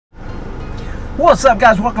What's up,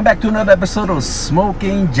 guys? Welcome back to another episode of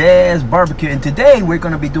Smoking Jazz Barbecue, and today we're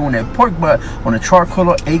going to be doing a pork butt on a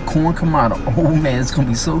char-griller Akorn Kamado. Oh man, it's going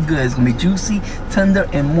to be so good. It's going to be juicy, tender,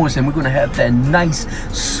 and moist, and we're going to have that nice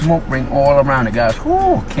smoke ring all around it, guys.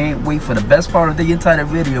 Whew, can't wait for the best part of the entire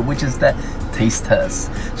video, which is that taste test.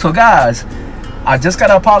 So guys, I just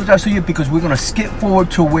gotta apologize to you because we're gonna skip forward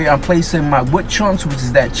to where I'm placing my wood chunks, which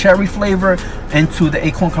is that cherry flavor, into the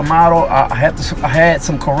Akorn Kamado. I had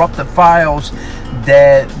some corrupted files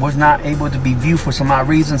that was not able to be viewed for some odd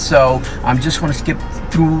reason, so I'm just gonna skip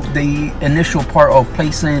through the initial part of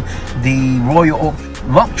placing the royal oak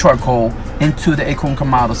lump charcoal into the Akorn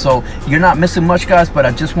Kamado. So you're not missing much, guys, but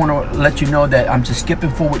I just want to let you know that I'm just skipping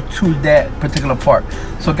forward to that particular part.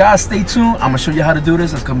 So guys, stay tuned. I'm gonna show you how to do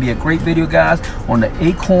this. It's gonna be a great video, guys, on the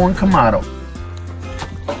Akorn Kamado.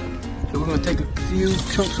 So we're gonna take a few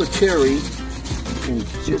chunks of cherry and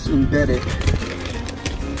just embed it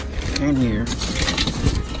in here.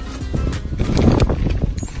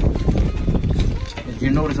 As you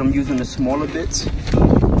notice, I'm using the smaller bits.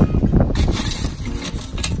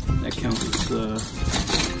 That counts as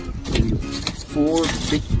maybe 4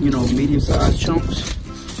 big, medium-sized chunks.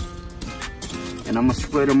 And I'm gonna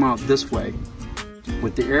spread them out this way.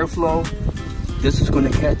 With the airflow, this is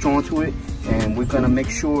gonna catch onto it, and we're gonna make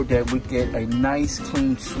sure that we get a nice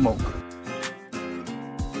clean smoke.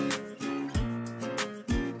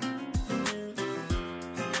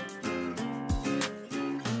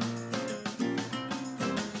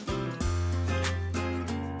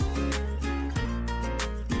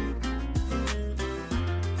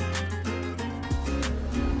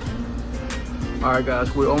 Alright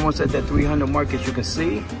guys, we're almost at that 300 mark, as you can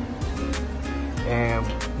see, and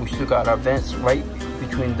we still got our vents right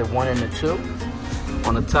between the 1 and the 2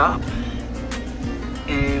 on the top,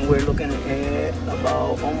 and we're looking at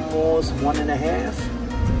about almost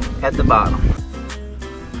 1.5 at the bottom.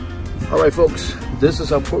 Alright folks, this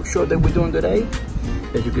is our pork show that we're doing today.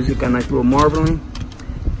 As you can see, got a nice little marbling,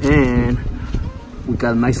 and we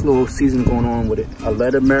got a nice little seasoning going on with it. I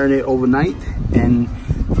let it marinate overnight, and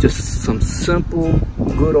just some simple,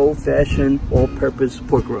 good old-fashioned, all-purpose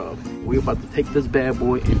pork rub. We're about to take this bad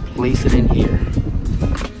boy and place it in here.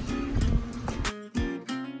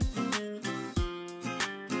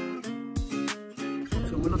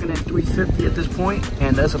 So we're looking at 350 at this point,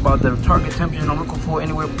 and that's about the target temperature I'm looking for,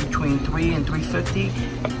 anywhere between 3 and 350.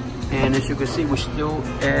 And as you can see, we're still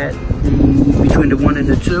at between the 1 and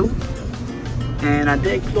the 2. And I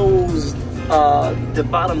did close the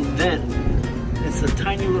bottom vent. It's a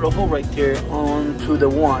tiny little hole right there onto the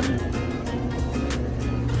 1.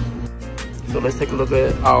 So let's take a look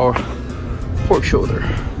at our pork shoulder.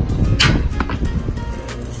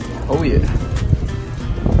 Oh yeah,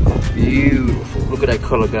 beautiful. Look at that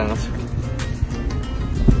color, guys.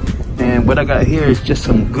 And what I got here is just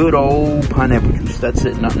some good old pineapple juice. That's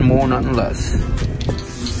it, nothing more, nothing less.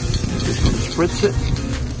 Just gonna spritz it,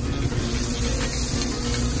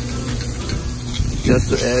 just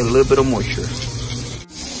to add a little bit of moisture.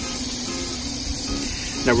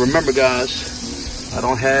 Now remember, guys, I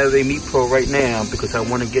don't have a meat pro right now because I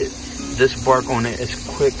want to get this bark on it as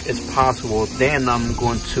quick as possible. Then I'm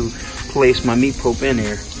going to place my meat probe in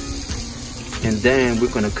there, and then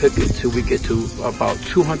we're going to cook it till we get to about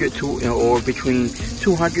 200 or between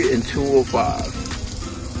 200 and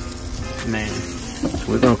 205. Man, so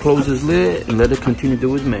we're going to close this lid and let it continue to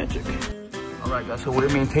do its magic. All right, guys, so we're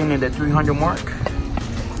maintaining that 300 mark.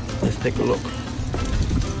 Let's take a look.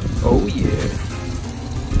 Oh yeah.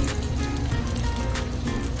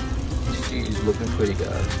 She's looking pretty,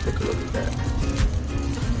 guys. Take a look at that.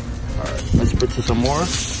 Alright, let's spritz it some more.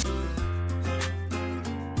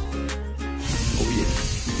 Oh yeah.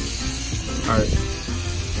 Alright.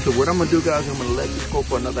 So what I'm gonna do, guys, I'm gonna let this go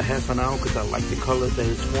for another half an hour because I like the color that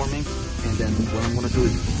it's forming. And then what I'm gonna do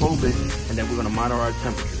is probe it, and then we're gonna monitor our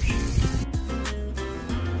temperatures.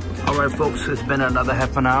 Alright folks, it's been another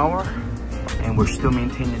half an hour, and we're still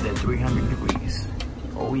maintaining that 300 degrees.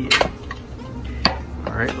 Oh yeah.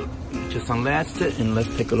 Alright, just unlatched it, and let's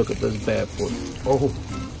take a look at this bad boy. Oh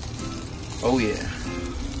yeah.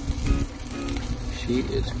 She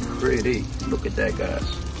is pretty. Look at that,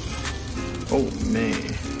 guys. Oh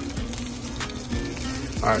man.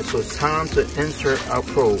 Alright, so it's time to insert our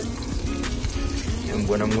probe. And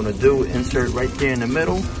what I'm gonna do, insert right there in the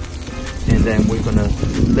middle, and then we're gonna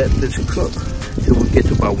let this cook till we get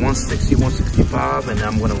to about 160, 165, and then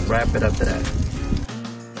I'm gonna wrap it after that.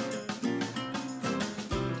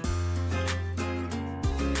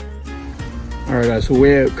 Alright guys, so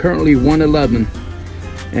we're currently 111,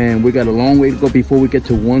 and we got a long way to go before we get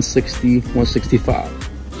to 160, 165.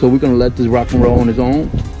 So we're gonna let this rock and roll on its own,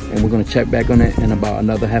 and we're gonna check back on it in about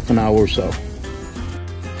another half an hour or so.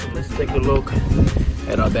 So let's take a look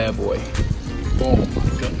at our bad boy. Oh my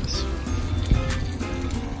goodness.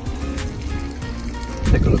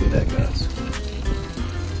 Take a look at that, guys.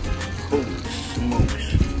 Holy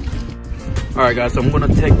smokes. All right, guys, so I'm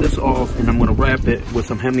gonna take this off and I'm gonna wrap it with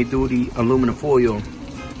some heavy-duty aluminum foil.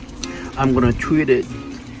 I'm gonna treat it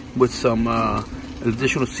with some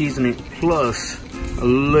additional seasoning plus a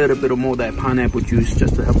little bit of more of that pineapple juice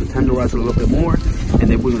just to help it tenderize it a little bit more. And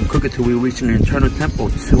then we're gonna cook it till we reach an internal temp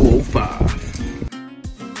of 205.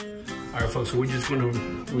 All right, folks, so we're just gonna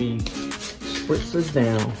spritz this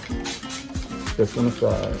down just on the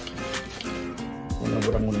side. And then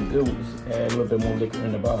what I'm gonna do is add a little bit more liquor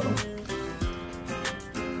in the bottom.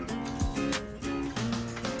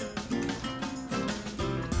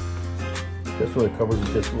 Just so it covers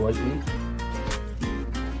it just lightly.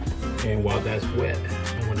 And while that's wet,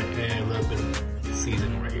 I'm gonna add a little bit of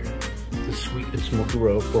seasoning right here to sweeten the smoky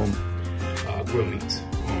rub from grill meats.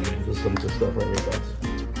 Oh man, this is some good stuff right here, guys.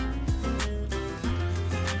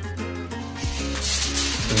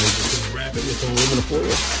 And we're just gonna wrap it with some aluminum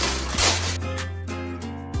foil.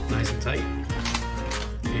 Nice and tight.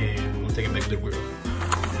 And we're gonna take it back to the grill.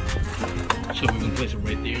 So we're gonna place it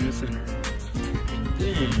right there in the center. And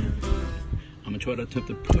then I'm gonna try to attempt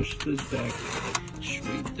to push this back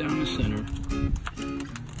straight down the center,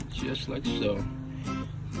 just like so.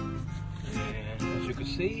 And as you can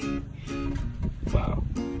see, wow,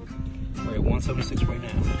 we're at 176 right now.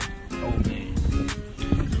 Oh man.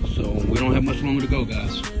 So we don't have much longer to go,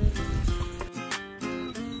 guys.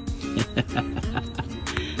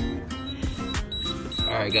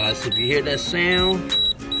 All right, guys, if you hear that sound,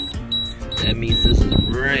 that means this is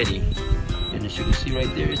ready. And as you can see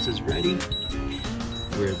right there, it says ready.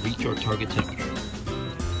 We're at reach our target temperature.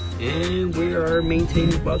 And we are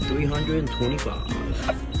maintaining about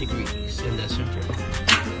 325 degrees in that center.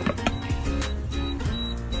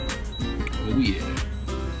 Oh yeah.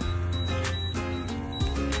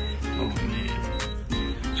 Oh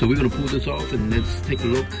man. So we're gonna pull this off and let's take a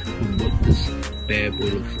look at what this bad boy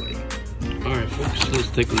looks like. Alright folks, let's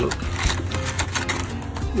take a look.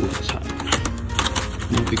 Ooh, it's hot.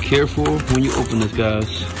 Now be careful when you open this,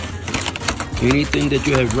 guys. Anything that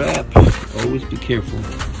you have wrapped, always be careful,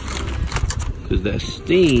 because that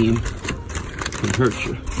steam can hurt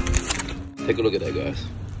you. Take a look at that, guys.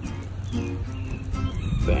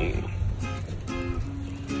 Bam.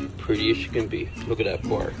 Pretty as you can be. Look at that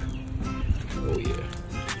bark. Oh yeah.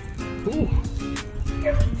 Ooh.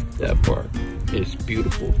 That bark is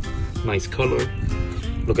beautiful. Nice color.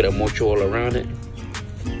 Look at that mocho all around it.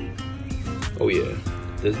 Oh yeah.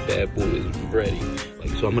 This bad boy is ready.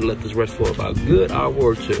 So I'm gonna let this rest for about a good hour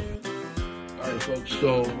or two. All right, folks,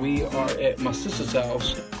 so we are at my sister's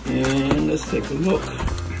house and let's take a look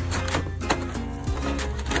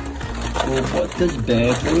at what this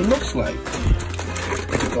bad boy looks like.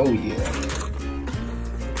 Oh yeah.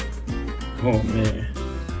 Oh man.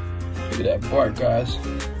 Look at that bark, guys.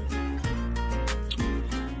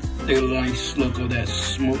 Take a nice look of that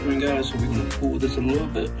smoke ring, guys. So we're gonna pull this a little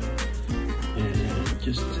bit and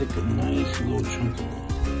just take a nice little chunk of it.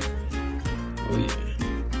 Oh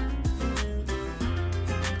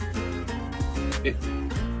yeah.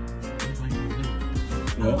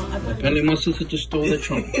 No, apparently my sister just stole the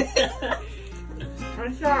trunk.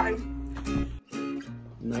 I'm sorry.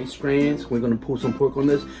 Nice strands. We're gonna pull some pork on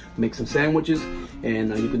this, make some sandwiches,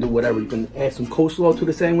 and you can do whatever. You can add some coleslaw to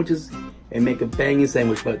the sandwiches and make a banging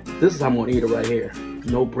sandwich. But this is how I'm gonna eat it right here.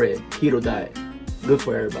 No bread, keto diet, good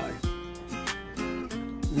for everybody.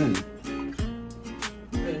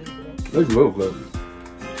 That's real good.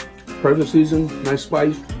 Perfect season, nice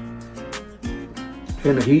spice.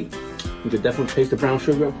 And the heat, you can definitely taste the brown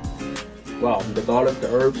sugar. Wow, the garlic, the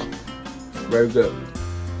herbs, very good.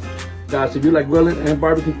 Guys, if you like grilling and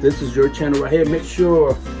barbecue, this is your channel right here. Make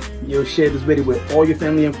sure you share this video with all your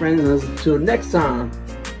family and friends. And until next time,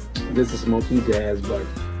 this is Smoking Jazz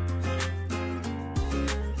Barbecue.